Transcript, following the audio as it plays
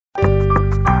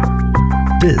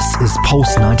This is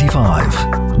Pulse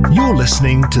 95. You're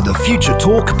listening to the Future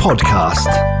Talk podcast.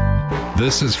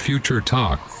 This is Future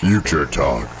Talk. Future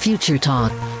Talk. Future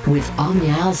Talk with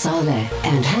Omnia Al Saleh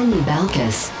and Hani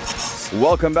Balkis.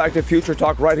 Welcome back to Future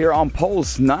Talk right here on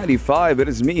Pulse 95. It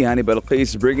is me, Hani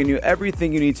Balkis, bringing you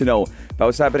everything you need to know about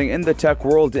what's happening in the tech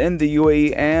world, in the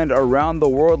UAE, and around the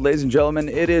world. Ladies and gentlemen,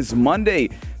 it is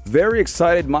Monday. Very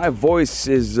excited. My voice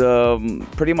is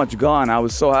pretty much gone. I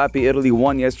was so happy Italy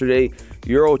won yesterday,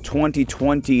 Euro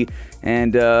 2020.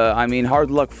 And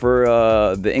hard luck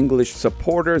for the English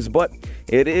supporters, but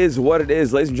it is what it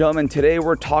is. Ladies and gentlemen, today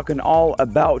we're talking all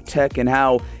about tech and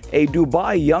how a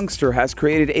Dubai youngster has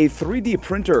created a 3D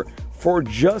printer for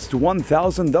just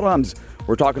 1,000 dirhams.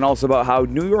 We're talking also about how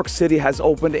New York City has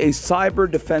opened a cyber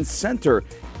defense center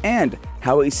and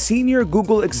how a senior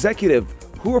Google executive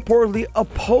who reportedly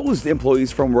opposed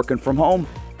employees from working from home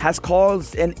has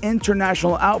caused an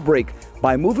international outbreak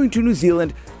by moving to New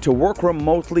Zealand to work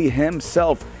remotely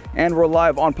himself. And we're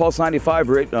live on Pulse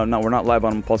 95. No, we're not live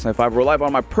on Pulse 95. We're live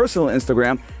on my personal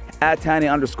Instagram at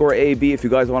Tani_AB if you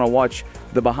guys want to watch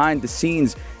the behind the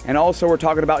scenes. And also we're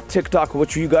talking about TikTok,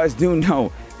 which you guys do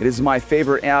know. It is my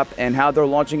favorite app, and how they're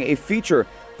launching a feature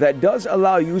that does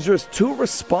allow users to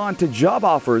respond to job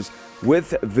offers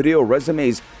with video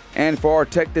resumes. And for our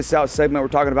Tech This Out segment, we're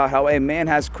talking about how a man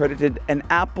has credited an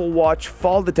Apple Watch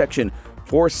fall detection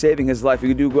for saving his life.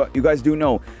 You guys do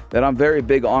know that I'm very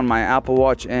big on my Apple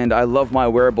Watch and I love my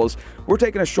wearables. We're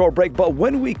taking a short break, but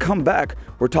when we come back,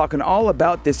 we're talking all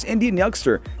about this Indian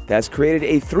youngster that has created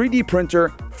a 3D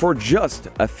printer for just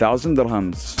 1,000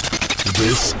 dirhams.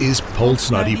 This is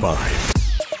Pulse 95.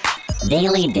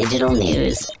 Daily digital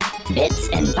news. Bits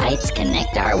and bytes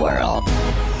connect our world.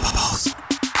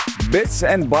 Bits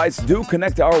and bytes do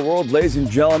connect our world, ladies and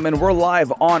gentlemen. We're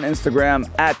live on Instagram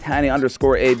at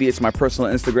Hani_AB. It's my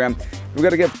personal Instagram. We're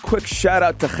going to give a quick shout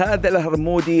out to Khaled Al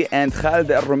Harmoudi and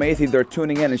Khaled Al Rumaythi. They're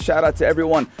tuning in, and shout out to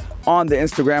everyone on the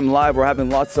Instagram live. We're having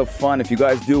lots of fun if you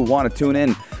guys do want to tune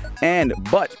in.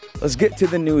 But let's get to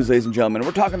the news, ladies and gentlemen.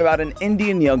 We're talking about an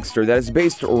Indian youngster that is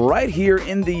based right here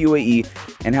in the UAE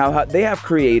and how they have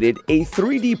created a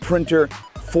 3D printer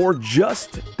for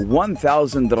just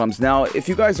 1,000 dirhams. Now, if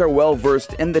you guys are well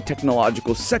versed in the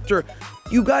technological sector,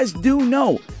 you guys do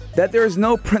know that there is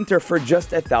no printer for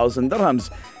just 1,000 dirhams.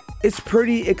 It's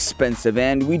pretty expensive,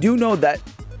 and we do know that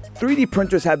 3D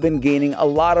printers have been gaining a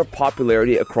lot of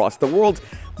popularity across the world,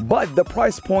 but the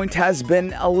price point has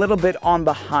been a little bit on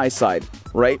the high side,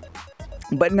 right?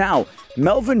 But now,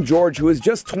 Melvin George, who is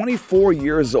just 24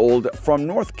 years old from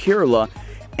North Kerala,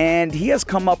 and he has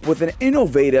come up with an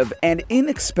innovative and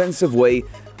inexpensive way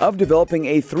of developing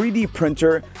a 3D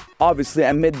printer. Obviously,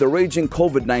 amid the raging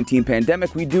COVID-19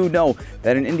 pandemic, we do know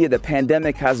that in India, the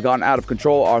pandemic has gone out of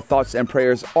control. Our thoughts and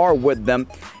prayers are with them.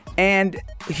 And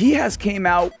he has came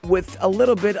out with a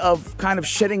little bit of kind of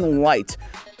shedding light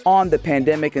on the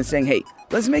pandemic and saying, hey,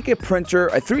 let's make a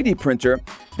 3D printer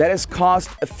that is cost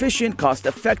efficient, cost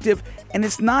effective, and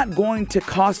it's not going to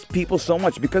cost people so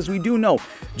much, because we do know,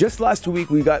 just last week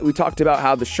we talked about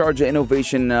how the Sharjah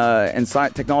Innovation and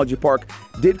Science Technology Park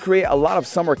did create a lot of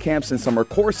summer camps and summer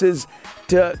courses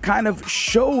to kind of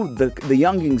show the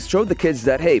youngins, show the kids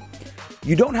that, hey,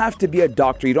 you don't have to be a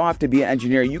doctor, you don't have to be an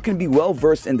engineer, you can be well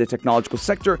versed in the technological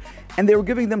sector. And they were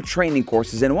giving them training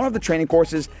courses, and one of the training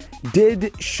courses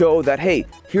did show that, hey,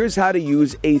 here's how to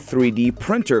use a 3D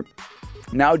printer.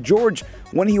 Now, George,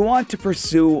 when he wanted to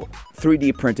pursue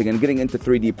 3D printing and getting into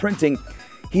 3D printing,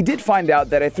 he did find out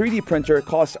that a 3D printer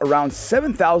costs around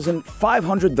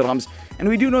 7,500 dirhams, and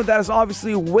we do know that is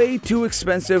obviously way too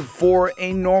expensive for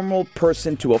a normal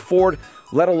person to afford,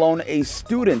 let alone a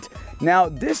student. Now,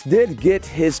 this did get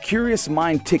his curious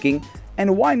mind ticking,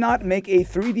 and why not make a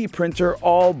 3D printer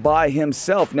all by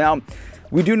himself? Now,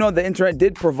 we do know the internet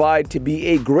did provide to be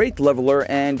a great leveler,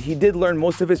 and he did learn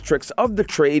most of his tricks of the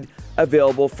trade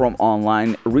available from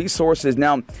online resources.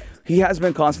 Now, he has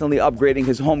been constantly upgrading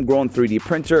his homegrown 3D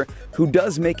printer, who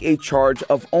does make a charge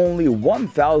of only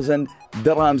 1,000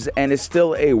 dirhams and is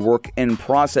still a work in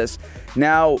process.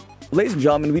 Now, ladies and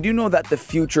gentlemen, we do know that the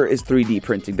future is 3D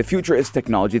printing. The future is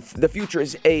technology. The future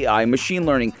is AI, machine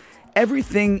learning.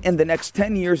 Everything in the next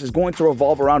 10 years is going to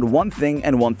revolve around one thing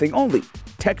and one thing only: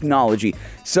 technology.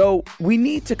 So we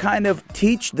need to kind of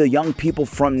teach the young people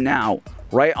from now,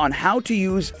 right, on how to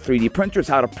use 3D printers,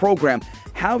 how to program,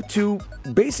 how to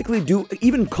basically do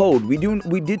even code.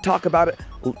 We did talk about it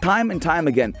time and time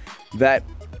again, that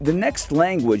the next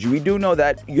language, we do know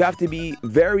that you have to be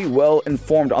very well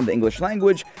informed on the English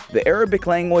language, the Arabic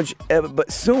language,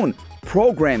 but soon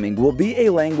programming will be a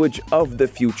language of the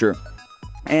future.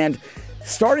 And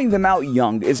starting them out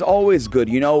young is always good.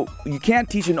 You know, you can't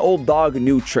teach an old dog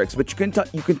new tricks, but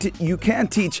you can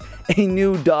teach a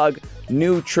new dog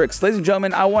new tricks. Ladies and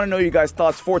gentlemen, I want to know your guys'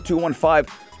 thoughts.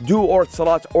 4215 do or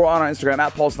salat or on our Instagram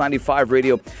at Pulse95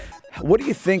 Radio. What do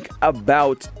you think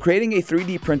about creating a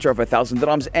 3D printer of 1,000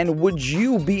 dirhams? And would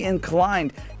you be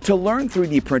inclined to learn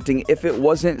 3D printing if it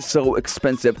wasn't so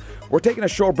expensive? We're taking a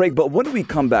short break, but when we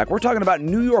come back, we're talking about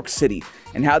New York City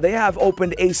and how they have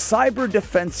opened a cyber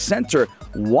defense center.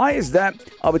 Why is that?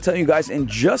 I'll be telling you guys in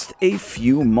just a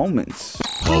few moments.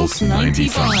 Pulse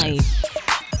 95.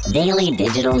 Daily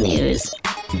digital news.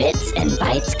 Bits and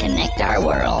bytes connect our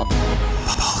world.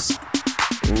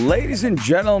 Ladies and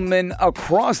gentlemen,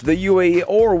 across the UAE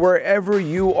or wherever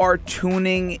you are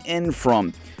tuning in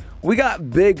from, we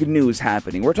got big news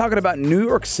happening. We're talking about New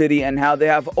York City and how they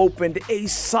have opened a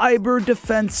cyber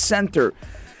defense center.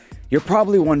 You're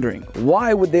probably wondering,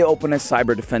 why would they open a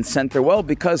cyber defense center? Well,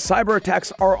 because cyber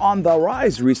attacks are on the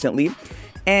rise recently.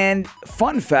 And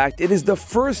fun fact, it is the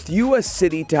first U.S.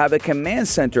 city to have a command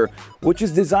center which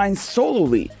is designed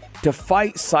solely to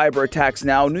fight cyber attacks.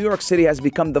 Now, New York City has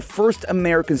become the first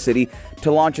American city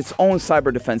to launch its own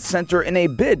cyber defense center in a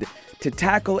bid to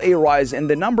tackle a rise in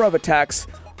the number of attacks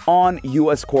on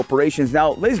U.S. corporations.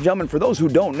 Now, ladies and gentlemen, for those who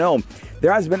don't know,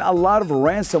 there has been a lot of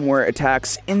ransomware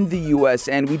attacks in the U.S.,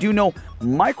 and we do know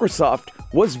Microsoft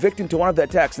was victim to one of the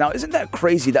attacks. Now, isn't that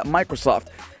crazy that Microsoft,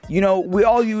 you know, we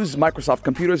all use Microsoft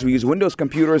computers, we use Windows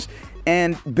computers,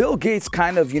 and Bill Gates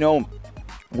kind of,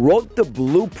 wrote the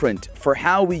blueprint for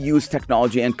how we use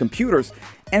technology and computers,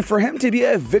 and for him to be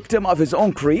a victim of his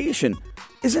own creation,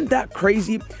 isn't that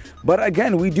crazy? But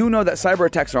again, we do know that cyber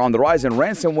attacks are on the rise, and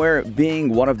ransomware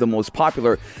being one of the most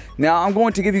popular. Now, I'm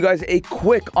going to give you guys a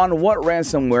quick on what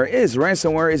ransomware is.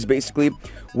 Ransomware is basically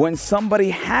when somebody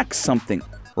hacks something,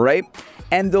 right?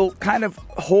 And they'll kind of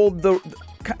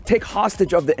take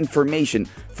hostage of the information.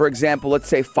 For example, let's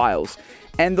say files.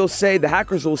 And the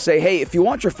hackers will say, hey, if you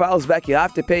want your files back, you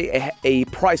have to pay a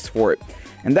price for it.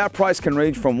 And that price can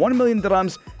range from 1 million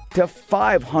dirhams to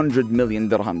 500 million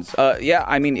dirhams.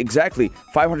 Exactly.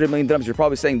 500 million dirhams. You're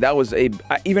probably saying that was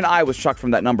even I was shocked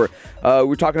from that number. We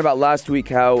were talking about last week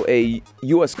how a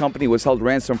U.S. company was held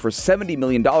ransom for $70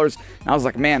 million. And I was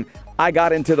like, man, I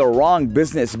got into the wrong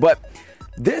business. But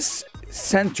this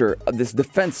center, this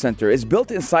defense center, is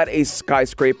built inside a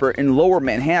skyscraper in Lower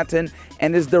Manhattan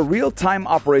and is the real-time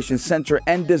operations center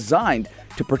and designed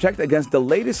to protect against the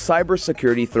latest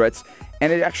cybersecurity threats.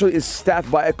 And it actually is staffed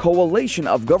by a coalition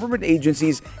of government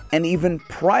agencies and even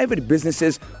private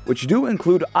businesses, which do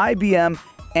include IBM,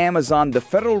 Amazon, the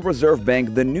Federal Reserve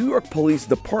Bank, the New York Police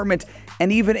Department,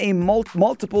 and even a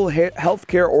multiple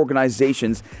healthcare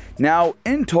organizations. Now,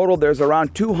 in total, there's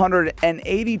around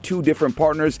 282 different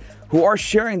partners who are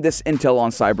sharing this intel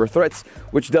on cyber threats,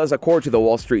 which does according to the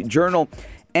Wall Street Journal.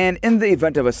 And in the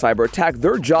event of a cyber attack,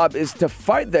 their job is to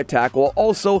fight the attack while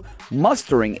also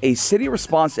mustering a city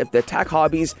response if the attack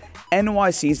hobbies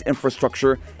NYC's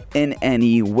infrastructure in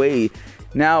any way.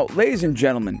 Now, ladies and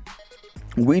gentlemen,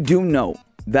 we do know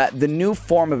that the new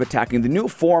form of attacking, the new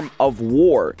form of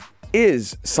war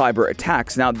is cyber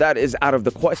attacks. Now, that is out of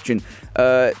the question.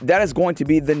 That is going to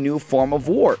be the new form of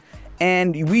war.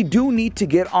 And we do need to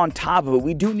get on top of it.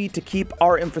 We do need to keep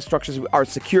our infrastructures, our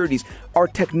securities, our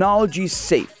technologies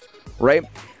safe, right?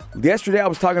 Yesterday, I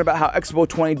was talking about how Expo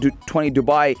 2020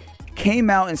 Dubai came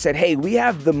out and said, hey, we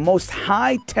have the most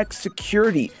high-tech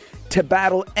security to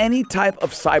battle any type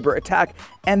of cyber attack.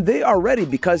 And they are ready,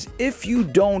 because if you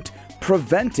don't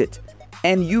prevent it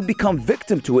and you become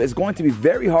victim to it, it's going to be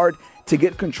very hard to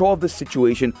get control of the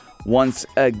situation once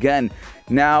again.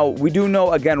 Now, we do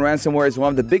know, again, ransomware is one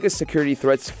of the biggest security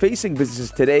threats facing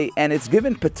businesses today, and it's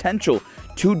given potential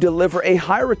to deliver a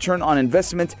high return on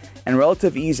investment and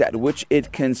relative ease at which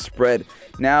it can spread.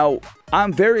 Now,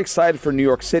 I'm very excited for New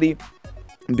York City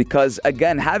because,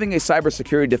 again, having a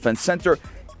cybersecurity defense center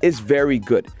is very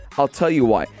good. I'll tell you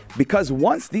why. Because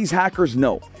once these hackers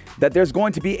know that there's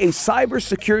going to be a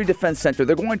cybersecurity defense center,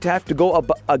 they're going to have to go up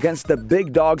against the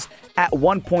big dogs at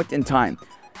one point in time.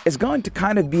 It's going to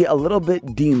kind of be a little bit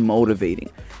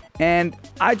demotivating. And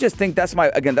I just think that's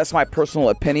my personal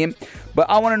opinion.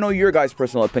 But I want to know your guys'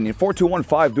 personal opinion.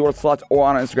 4215 do or slot or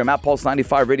on Instagram at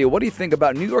Pulse95 Radio. What do you think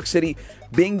about New York City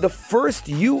being the first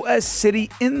U.S.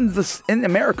 city in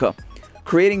America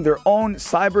creating their own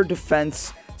cyber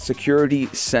defense security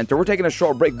center? We're taking a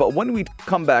short break, but when we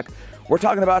come back, we're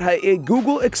talking about how a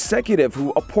Google executive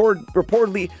who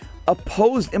reportedly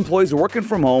opposed employees working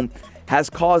from home has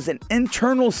caused an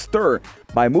internal stir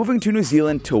by moving to New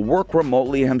Zealand to work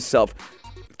remotely himself.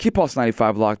 Keep Pulse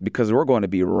 95 locked because we're going to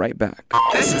be right back.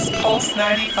 This is Pulse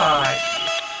 95.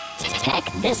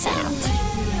 Check this out.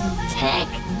 Check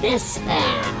this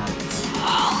out.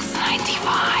 Pulse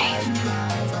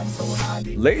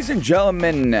 95. Ladies and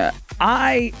gentlemen,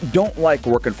 I don't like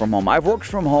working from home. I've worked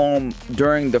from home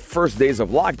during the first days of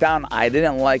lockdown. I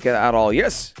didn't like it at all.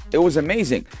 Yes, it was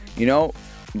amazing. You know,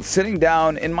 sitting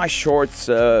down in my shorts,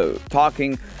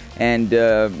 talking and,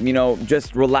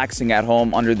 just relaxing at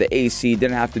home under the AC.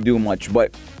 Didn't have to do much,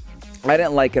 but I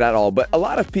didn't like it at all. But a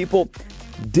lot of people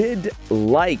did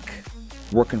like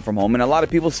working from home, and a lot of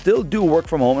people still do work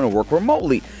from home and work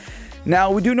remotely.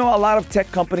 Now, we do know a lot of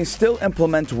tech companies still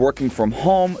implement working from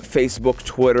home. Facebook,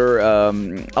 Twitter,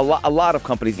 a lot of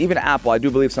companies, even Apple. I do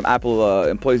believe some Apple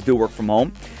employees do work from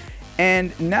home.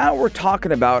 And now we're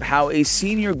talking about how a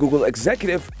senior Google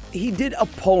executive, he did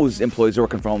oppose employees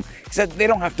working from home. He said they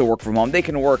don't have to work from home. They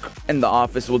can work in the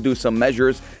office. We'll do some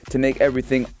measures to make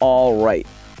everything all right.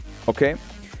 Okay?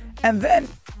 And then,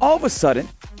 all of a sudden,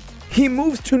 he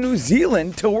moves to New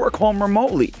Zealand to work home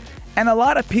remotely. And a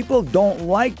lot of people don't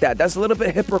like that. That's a little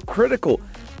bit hypocritical,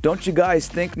 don't you guys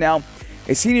think? Now,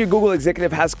 a senior Google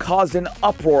executive has caused an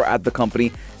uproar at the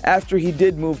company after he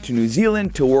did move to New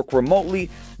Zealand to work remotely,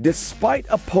 despite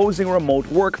opposing remote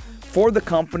work for the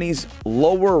company's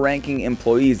lower-ranking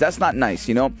employees. That's not nice,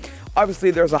 you know?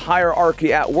 Obviously, there's a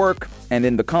hierarchy at work and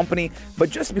in the company, but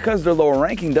just because they're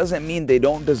lower-ranking doesn't mean they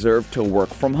don't deserve to work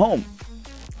from home.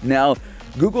 Now,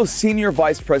 Google's Senior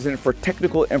Vice President for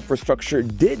Technical Infrastructure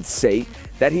did say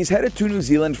that he's headed to New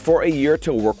Zealand for a year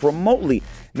to work remotely.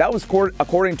 That was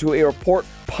according to a report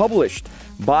published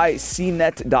by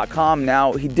CNET.com.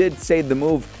 Now, he did say the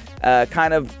move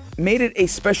kind of made it a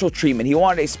special treatment. He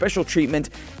wanted a special treatment,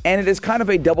 and it is kind of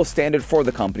a double standard for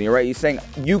the company, right? You're saying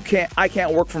I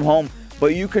can't work from home,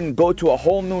 but you can go to a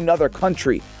whole new another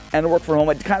country and work from home.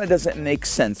 It kind of doesn't make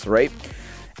sense, right?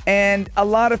 And a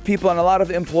lot of people and a lot of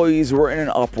employees were in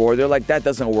an uproar. They're like, that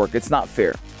doesn't work. It's not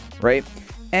fair, right?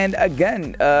 And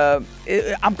again,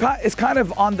 it's kind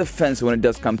of on the fence when it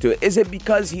does come to it. Is it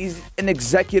because he's an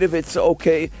executive, it's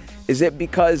okay? Is it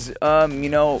because,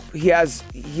 he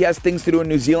has things to do in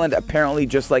New Zealand, apparently,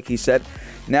 just like he said?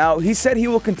 Now, he said he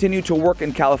will continue to work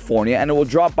in California and will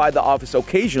drop by the office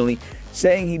occasionally,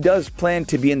 saying he does plan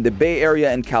to be in the Bay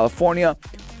Area in California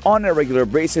on a regular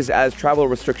basis as travel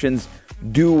restrictions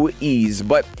do ease.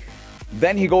 But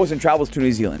then he goes and travels to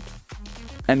New Zealand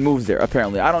and moves there,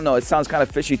 apparently. I don't know. It sounds kind of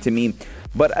fishy to me.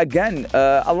 But again,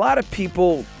 a lot of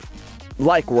people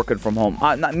like working from home.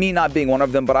 Not being one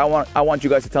of them, but I want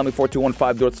you guys to tell me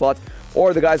 4215 slots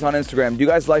or the guys on Instagram. Do you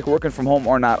guys like working from home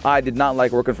or not? I did not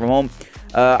like working from home.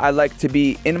 I like to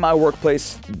be in my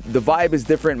workplace. The vibe is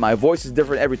different. My voice is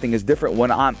different. Everything is different when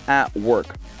I'm at work.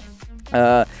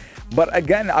 But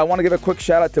again, I want to give a quick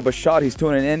shout out to Bashad. He's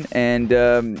tuning in, and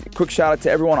quick shout out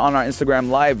to everyone on our Instagram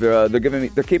live.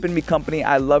 They're keeping me company.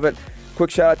 I love it.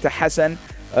 Quick shout out to Hassan.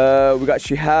 We got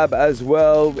Shihab as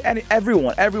well, and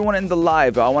everyone in the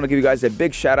live. I want to give you guys a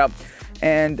big shout out.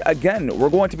 And again, we're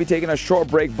going to be taking a short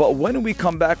break, but when we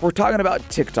come back, we're talking about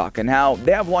TikTok and how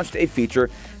they have launched a feature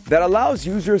that allows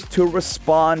users to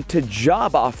respond to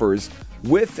job offers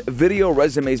with video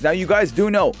resumes. Now, you guys do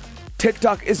know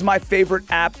TikTok is my favorite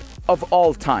app of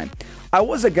all time. I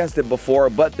was against it before,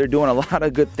 but they're doing a lot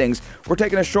of good things. We're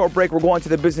taking a short break. We're going to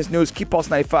the business news. Keep Pulse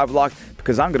 95 locked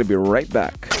because I'm going to be right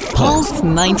back. Pulse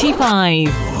 95.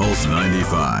 Pulse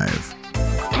 95.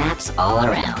 Apps all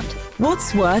around.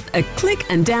 What's worth a click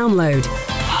and download?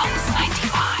 Pulse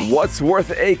 95. What's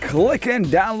worth a click and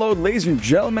download, ladies and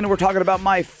gentlemen? We're talking about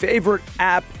my favorite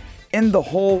app in the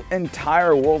whole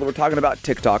entire world. We're talking about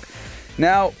TikTok.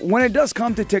 Now, when it does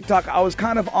come to TikTok, I was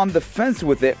kind of on the fence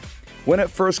with it. When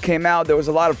it first came out, there was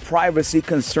a lot of privacy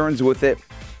concerns with it.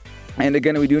 And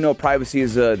again, we do know privacy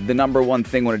is the number one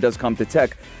thing when it does come to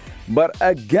tech. But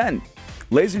again,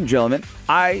 ladies and gentlemen,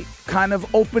 I kind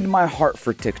of opened my heart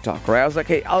for TikTok, right? I was like,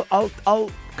 hey,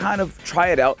 I'll kind of try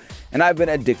it out. And I've been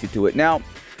addicted to it. Now,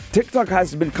 TikTok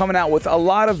has been coming out with a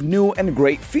lot of new and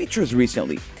great features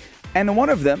recently. And one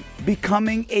of them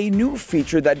becoming a new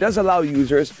feature that does allow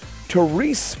users to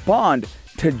respond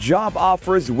to job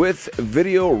offers with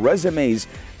video resumes.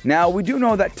 Now, we do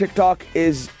know that TikTok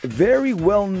is very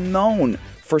well known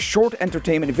for short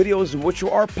entertainment videos, which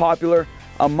are popular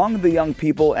among the young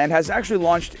people, and has actually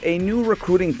launched a new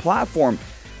recruiting platform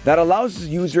that allows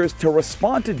users to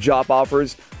respond to job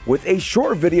offers with a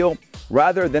short video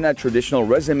rather than a traditional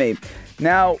resume.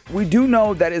 Now, we do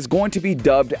know that it's going to be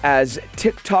dubbed as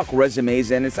TikTok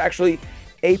Resumes, and it's actually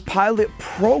a pilot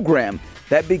program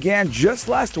that began just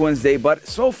last Wednesday, but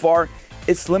so far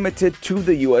it's limited to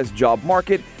the US job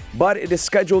market, but it is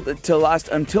scheduled to last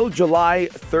until July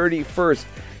 31st.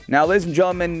 Now, ladies and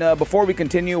gentlemen, before we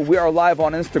continue, we are live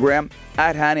on Instagram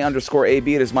at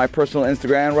Hani_AB. It is my personal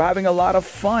Instagram. And we're having a lot of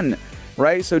fun,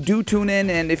 right? So do tune in.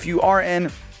 And if you are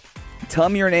in, tell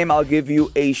me your name. I'll give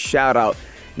you a shout out.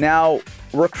 Now,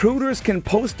 recruiters can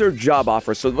post their job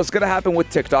offers. So what's going to happen with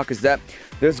TikTok is that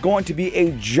there's going to be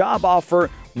a job offer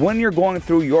when you're going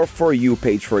through your For You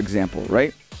page, for example,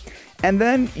 right? And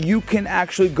then you can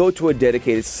actually go to a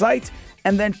dedicated site,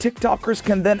 and then TikTokers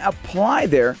can then apply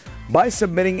there by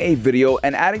submitting a video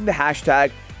and adding the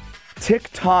hashtag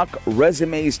TikTok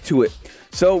resumes to it.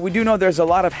 So we do know there's a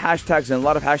lot of hashtags, and a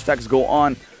lot of hashtags go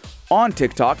on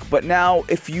TikTok. But now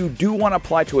if you do want to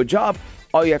apply to a job,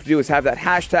 all you have to do is have that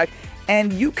hashtag,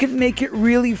 and you can make it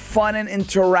really fun and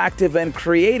interactive and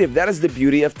creative. That is the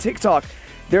beauty of TikTok.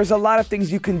 There's a lot of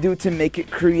things you can do to make it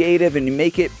creative and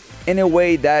make it in a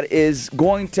way that is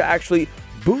going to actually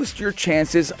boost your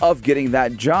chances of getting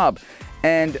that job.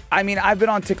 And I mean, I've been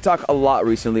on TikTok a lot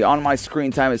recently. On my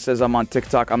screen time, it says I'm on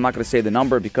TikTok. I'm not going to say the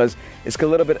number because it's a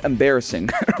little bit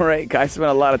embarrassing, right? I spend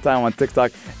a lot of time on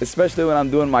TikTok, especially when I'm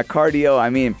doing my cardio.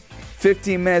 I mean,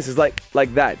 15 minutes is like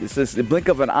that. It's just the blink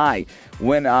of an eye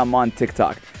when I'm on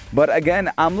TikTok. But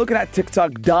again, I'm looking at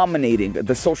TikTok dominating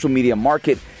the social media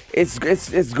market. It's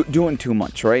doing too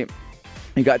much, right?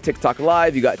 You got TikTok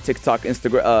Live, you got TikTok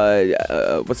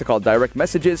Instagram, direct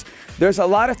messages. There's a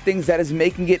lot of things that is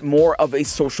making it more of a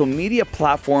social media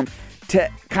platform to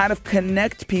kind of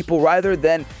connect people rather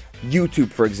than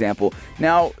YouTube, for example.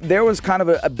 Now, there was kind of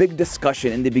a big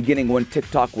discussion in the beginning when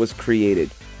TikTok was created,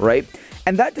 right?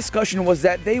 And that discussion was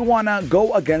that they want to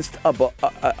go up against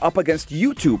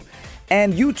YouTube.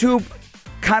 And YouTube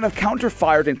kind of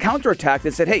counterfired and counterattacked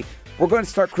and said, hey, we're going to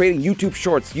start creating YouTube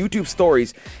Shorts, YouTube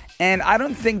Stories. And I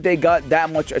don't think they got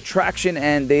that much attraction,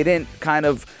 and they didn't kind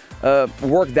of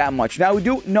work that much. Now, we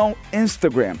do know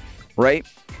Instagram, right?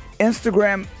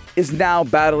 Instagram is now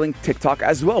battling TikTok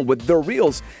as well with their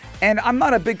Reels. And I'm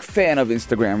not a big fan of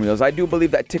Instagram Reels. I do believe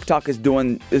that TikTok is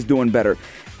doing better.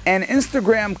 And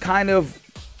Instagram kind of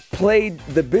played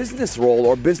the business role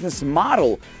or business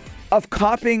model of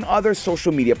copying other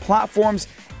social media platforms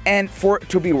and for it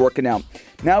to be working out.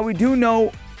 Now, we do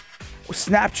know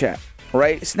Snapchat.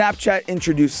 Right? Snapchat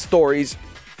introduced stories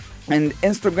and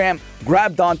Instagram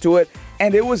grabbed onto it,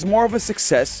 and it was more of a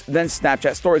success than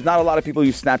Snapchat stories. Not a lot of people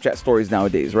use Snapchat stories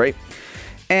nowadays, right?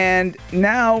 And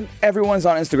now everyone's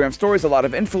on Instagram stories, a lot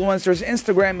of influencers.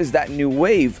 Instagram is that new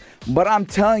wave. But I'm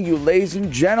telling you, ladies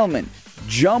and gentlemen,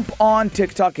 jump on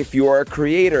TikTok if you are a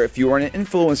creator, if you are an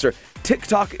influencer.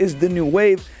 TikTok is the new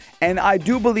wave. And I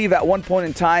do believe at one point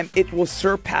in time, it will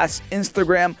surpass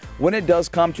Instagram when it does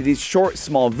come to these short,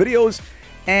 small videos.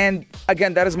 And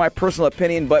again, that is my personal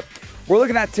opinion, but we're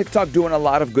looking at TikTok doing a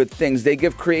lot of good things. They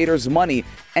give creators money,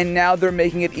 and now they're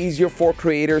making it easier for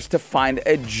creators to find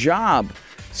a job.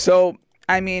 So,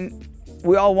 I mean,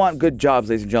 we all want good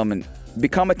jobs, ladies and gentlemen.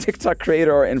 Become a TikTok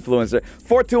creator or influencer.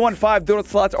 4215 Doodle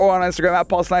Slots or on Instagram at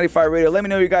Pulse95 Radio. Let me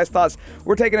know your guys' thoughts.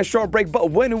 We're taking a short break,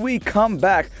 but when we come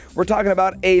back, we're talking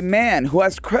about a man who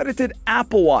has credited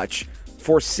Apple Watch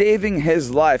for saving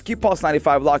his life. Keep Pulse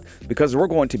 95 locked because we're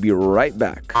going to be right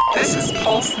back. This is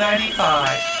Pulse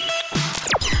 95.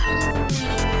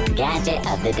 Gadget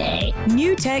of the day.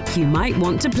 New tech you might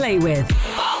want to play with.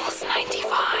 Pulse 95.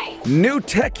 New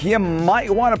tech you might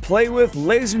want to play with.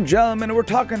 Ladies and gentlemen, we're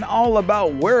talking all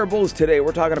about wearables today.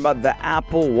 We're talking about the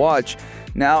Apple Watch.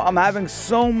 Now, I'm having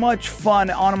so much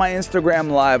fun on my Instagram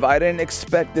Live. I didn't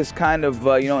expect this kind of,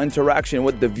 interaction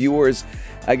with the viewers.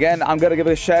 Again, I'm going to give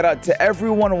a shout out to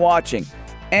everyone watching.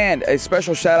 And a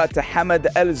special shout out to Hamad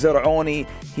El Zaroni.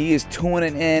 He is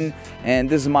tuning in. And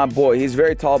this is my boy. He's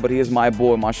very tall, but he is my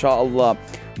boy, mashallah.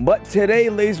 But today,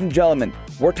 ladies and gentlemen,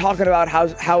 we're talking about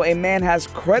how a man has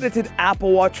credited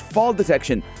Apple Watch fall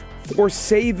detection for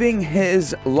saving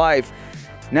his life.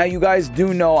 Now, you guys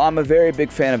do know I'm a very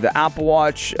big fan of the Apple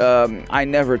Watch. I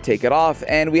never take it off.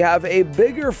 And we have a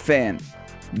bigger fan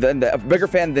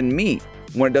than me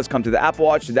when it does come to the Apple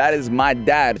Watch. That is my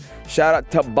dad. Shout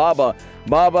out to Baba.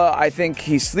 Baba, I think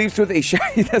he sleeps with it.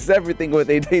 He does everything with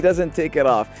it. He doesn't take it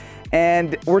off.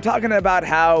 And we're talking about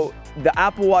how the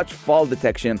Apple Watch fall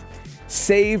detection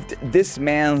saved this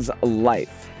man's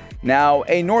life. Now,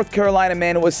 a North Carolina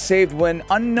man was saved when,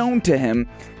 unknown to him,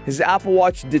 his Apple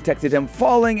Watch detected him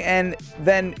falling, and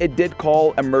then it did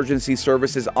call emergency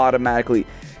services automatically.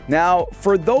 Now,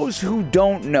 for those who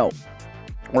don't know,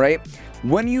 right,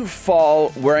 when you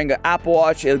fall wearing an Apple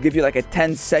Watch, it'll give you like a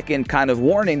 10-second kind of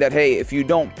warning that, hey, if you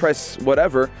don't press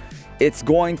whatever, it's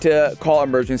going to call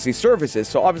emergency services.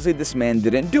 So obviously this man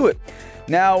didn't do it.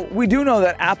 Now, we do know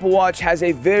that Apple Watch has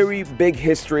a very big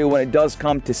history when it does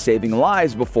come to saving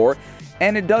lives before.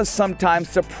 and it does sometimes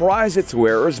surprise its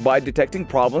wearers by detecting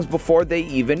problems before they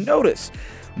even notice.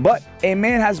 But a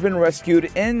man has been rescued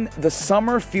in the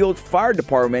Summerfield Fire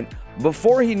Department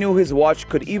before he knew his watch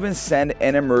could even send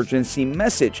an emergency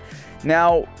message.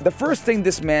 Now, the first thing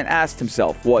this man asked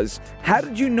himself was, how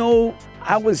did you know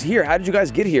I was here? How did you guys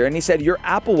get here? And he said, your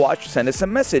Apple Watch sent us a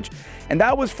message. And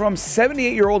that was from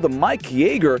 78-year-old Mike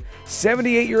Yeager,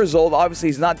 78 years old. Obviously,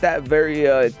 he's not that very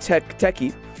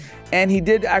techie. And he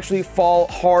did actually fall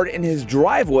hard in his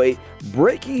driveway,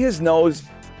 breaking his nose,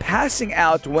 passing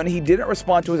out when he didn't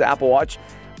respond to his Apple Watch,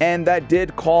 and that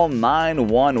did call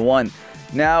 911.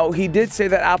 Now, he did say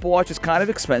that Apple Watch is kind of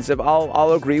expensive.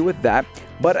 I'll agree with that.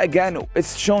 But again,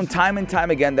 it's shown time and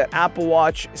time again that Apple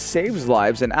Watch saves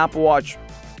lives, and Apple Watch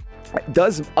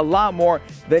does a lot more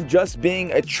than just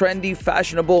being a trendy,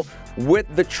 fashionable, with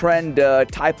the trend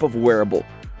type of wearable,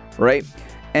 right?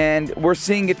 And we're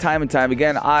seeing it time and time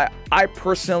again. I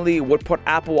personally would put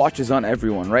Apple Watches on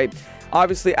everyone, right?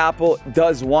 Obviously, Apple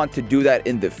does want to do that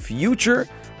in the future,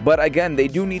 but again, they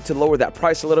do need to lower that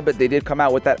price a little bit. They did come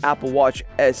out with that Apple Watch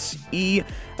SE.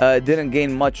 Didn't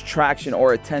gain much traction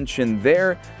or attention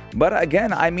there. But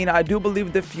again, I mean, I do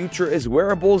believe the future is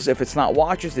wearables. If it's not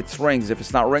watches, it's rings. If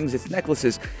it's not rings, it's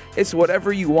necklaces. It's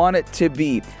whatever you want it to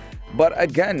be. But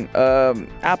again,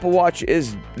 Apple Watch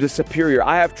is the superior.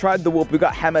 I have tried the Whoop. We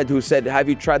got Hamed who said, have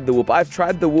you tried the Whoop? I've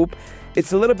tried the Whoop.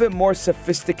 It's a little bit more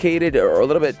sophisticated or a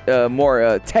little bit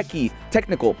more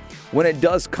technical when it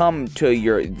does come to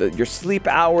your sleep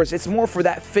hours. It's more for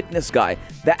that fitness guy,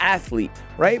 the athlete,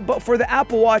 right? But for the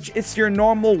Apple Watch, it's your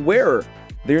normal wearer.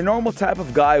 Your normal type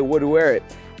of guy would wear it.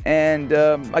 And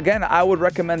again, I would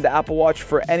recommend the Apple Watch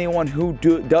for anyone who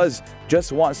does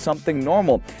just want something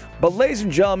normal. But ladies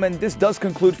and gentlemen, this does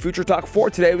conclude Future Talk for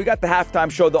today. We got the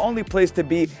halftime show, the only place to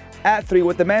be at 3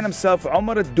 with the man himself,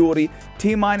 Omar Al-Douri,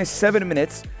 T-minus 7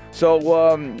 minutes.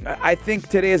 So I think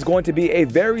today is going to be a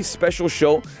very special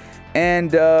show.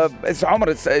 And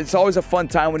it's always a fun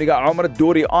time when you got Omar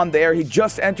Al-Douri on the air. He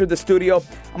just entered the studio.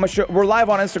 We're live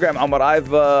on Instagram, Omar.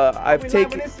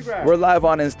 We're live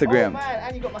on Instagram. Oh man,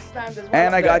 and you got my stand as well.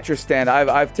 And I got your stand.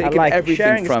 I've taken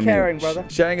everything from you. Sharing is caring, brother.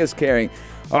 Sharing is caring.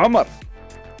 Omar,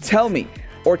 tell me,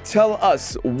 or tell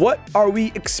us, what are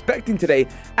we expecting today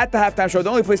at the halftime show? The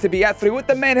only place to be at 3 with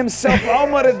the man himself,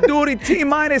 Omar Al-Douri,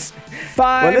 T-minus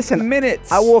 5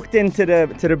 minutes. I walked into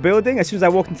the building. As soon as I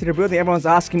walked into the building, everyone's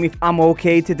asking me if I'm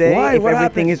okay today. Why? If what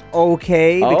everything happened? is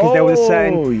okay. Because there was a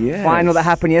certain yes. final that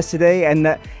happened yesterday. And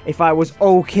that if I was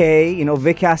okay,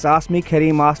 Vikas asked me,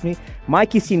 Kareem asked me.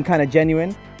 Mikey seemed kind of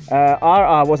genuine.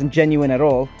 RR wasn't genuine at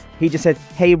all. He just said,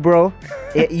 hey, bro,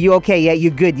 you okay? Yeah, you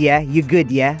good? Yeah, you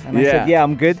good? Yeah. And I said, yeah,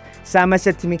 I'm good. Sama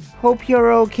said to me, hope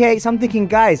you're okay. So I'm thinking,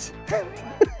 guys,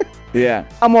 yeah,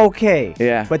 I'm okay.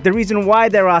 Yeah. But the reason why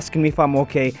they're asking me if I'm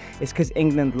okay is because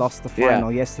England lost the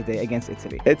final yesterday against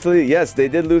Italy. Italy, yes, they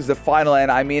did lose the final.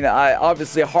 And I mean,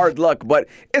 obviously hard luck, but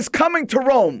it's coming to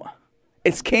Rome.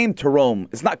 It's came to Rome.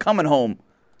 It's not coming home.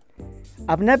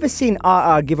 I've never seen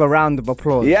RR give a round of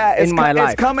applause in my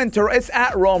life. It's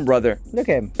at Rome, brother. Look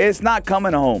at him. It's not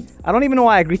coming home. I don't even know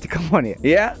why I agreed to come on here.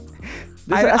 Yeah?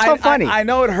 That's not funny. I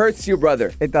know it hurts you,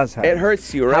 brother. It does hurt. It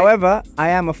hurts you, right? However, I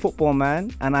am a football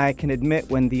man, and I can admit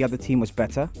when the other team was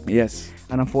better. Yes.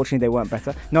 And unfortunately, they weren't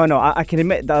better. No, I can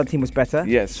admit the other team was better.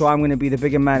 Yes. So I'm going to be the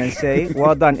bigger man and say,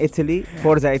 well done, Italy.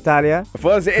 Forza Italia.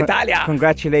 Forza Italia.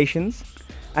 Congratulations.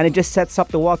 And it just sets up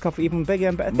the World Cup for even bigger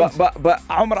and better things. But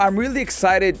Omar, I'm really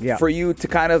excited for you to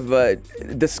kind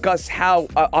of discuss how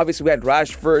obviously we had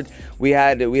Rashford, we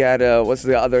had what's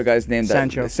the other guy's name?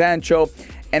 Sancho,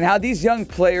 and how these young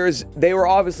players, they were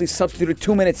obviously substituted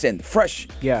 2 minutes in, fresh,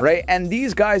 right? And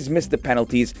these guys missed the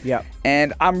penalties. Yeah.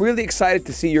 And I'm really excited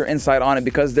to see your insight on it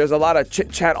because there's a lot of chit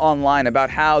chat online about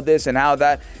how this and how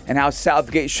that and how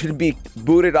Southgate should be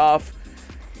booted off.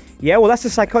 Yeah, well, that's the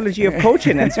psychology of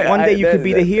coaching. And so one day you could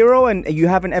be the hero and you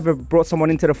haven't ever brought someone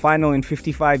into the final in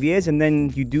 55 years and then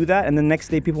you do that and the next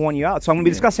day people want you out. So I'm going to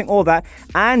be discussing all that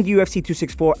and UFC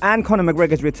 264 and Conor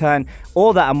McGregor's return,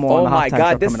 all that and more on the halftime show.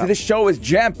 Oh my God, this show is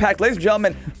jam-packed. Ladies and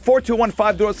gentlemen,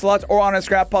 4215 Dual Slots or on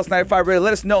Instagram, Pulse95 Radio.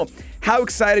 Let us know how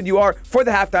excited you are for the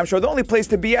halftime show. The only place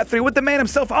to be at 3 with the man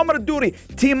himself, Omar Al-Douri,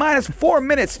 T-minus 4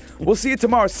 minutes. We'll see you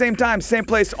tomorrow, same time, same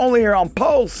place, only here on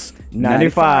Pulse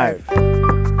 95.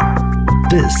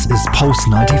 This is Pulse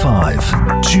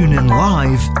 95. Tune in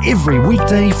live every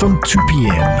weekday from 2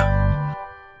 p.m.